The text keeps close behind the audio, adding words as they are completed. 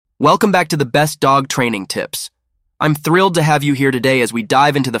Welcome back to the best dog training tips. I'm thrilled to have you here today as we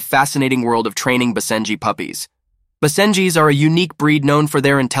dive into the fascinating world of training Basenji puppies. Basenjis are a unique breed known for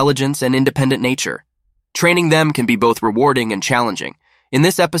their intelligence and independent nature. Training them can be both rewarding and challenging. In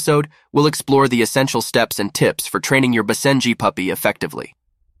this episode, we'll explore the essential steps and tips for training your Basenji puppy effectively.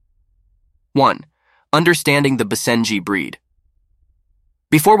 1. Understanding the Basenji breed.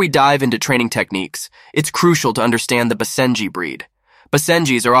 Before we dive into training techniques, it's crucial to understand the Basenji breed.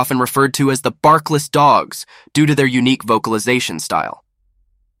 Basenjis are often referred to as the barkless dogs due to their unique vocalization style.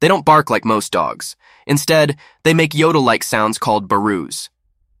 They don't bark like most dogs. Instead, they make yodel-like sounds called baroos.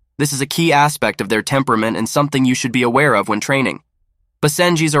 This is a key aspect of their temperament and something you should be aware of when training.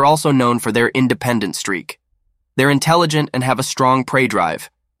 Basenjis are also known for their independent streak. They're intelligent and have a strong prey drive,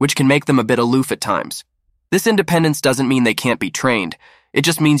 which can make them a bit aloof at times. This independence doesn't mean they can't be trained. It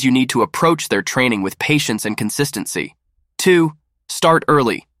just means you need to approach their training with patience and consistency. 2. Start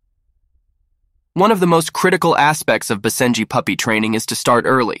early. One of the most critical aspects of Basenji puppy training is to start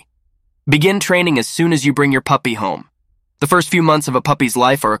early. Begin training as soon as you bring your puppy home. The first few months of a puppy's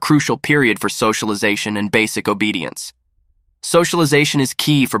life are a crucial period for socialization and basic obedience. Socialization is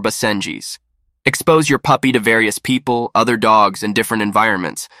key for Basenjis. Expose your puppy to various people, other dogs, and different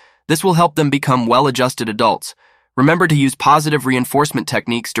environments. This will help them become well-adjusted adults. Remember to use positive reinforcement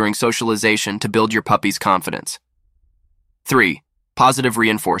techniques during socialization to build your puppy's confidence. 3. Positive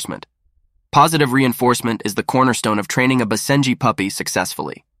reinforcement. Positive reinforcement is the cornerstone of training a Basenji puppy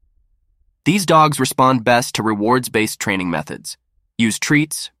successfully. These dogs respond best to rewards-based training methods. Use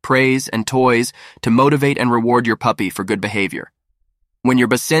treats, praise, and toys to motivate and reward your puppy for good behavior. When your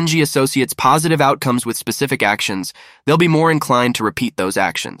Basenji associates positive outcomes with specific actions, they'll be more inclined to repeat those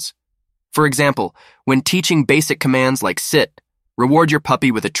actions. For example, when teaching basic commands like sit, reward your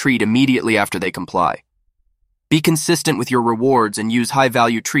puppy with a treat immediately after they comply. Be consistent with your rewards and use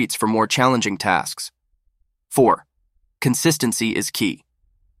high-value treats for more challenging tasks. 4. Consistency is key.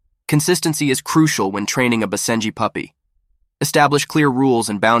 Consistency is crucial when training a Basenji puppy. Establish clear rules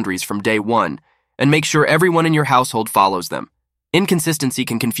and boundaries from day one, and make sure everyone in your household follows them. Inconsistency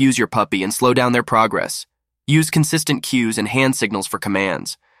can confuse your puppy and slow down their progress. Use consistent cues and hand signals for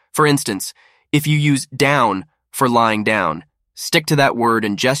commands. For instance, if you use down for lying down, stick to that word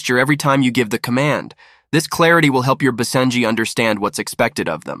and gesture every time you give the command. This clarity will help your Basenji understand what's expected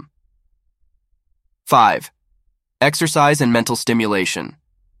of them. 5. Exercise and mental stimulation.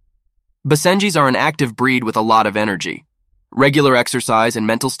 Basenjis are an active breed with a lot of energy. Regular exercise and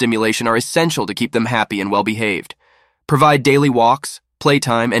mental stimulation are essential to keep them happy and well-behaved. Provide daily walks,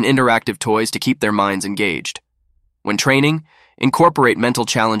 playtime, and interactive toys to keep their minds engaged. When training, incorporate mental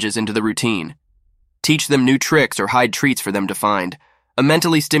challenges into the routine. Teach them new tricks or hide treats for them to find. A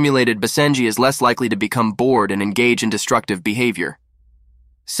mentally stimulated Basenji is less likely to become bored and engage in destructive behavior.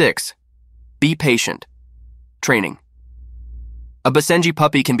 6. Be patient. Training. A Basenji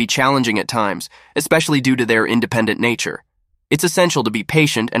puppy can be challenging at times, especially due to their independent nature. It's essential to be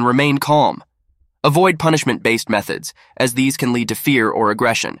patient and remain calm. Avoid punishment-based methods, as these can lead to fear or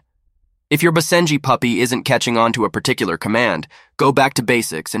aggression. If your Basenji puppy isn't catching on to a particular command, go back to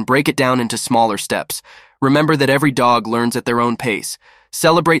basics and break it down into smaller steps. Remember that every dog learns at their own pace.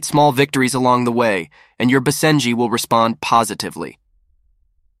 Celebrate small victories along the way, and your Basenji will respond positively.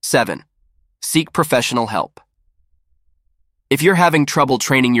 7. Seek professional help. If you're having trouble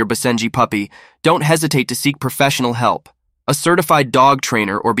training your Basenji puppy, don't hesitate to seek professional help. A certified dog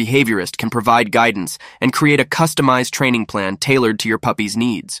trainer or behaviorist can provide guidance and create a customized training plan tailored to your puppy's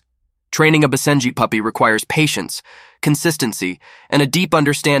needs. Training a Basenji puppy requires patience, consistency, and a deep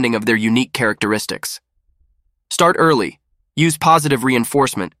understanding of their unique characteristics. Start early, use positive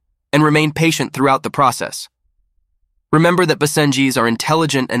reinforcement, and remain patient throughout the process. Remember that Basenjis are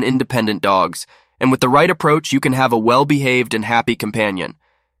intelligent and independent dogs, and with the right approach, you can have a well-behaved and happy companion.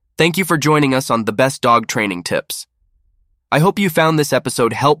 Thank you for joining us on the best dog training tips. I hope you found this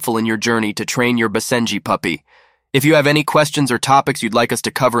episode helpful in your journey to train your Basenji puppy. If you have any questions or topics you'd like us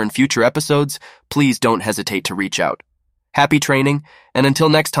to cover in future episodes, please don't hesitate to reach out. Happy training, and until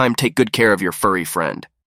next time, take good care of your furry friend.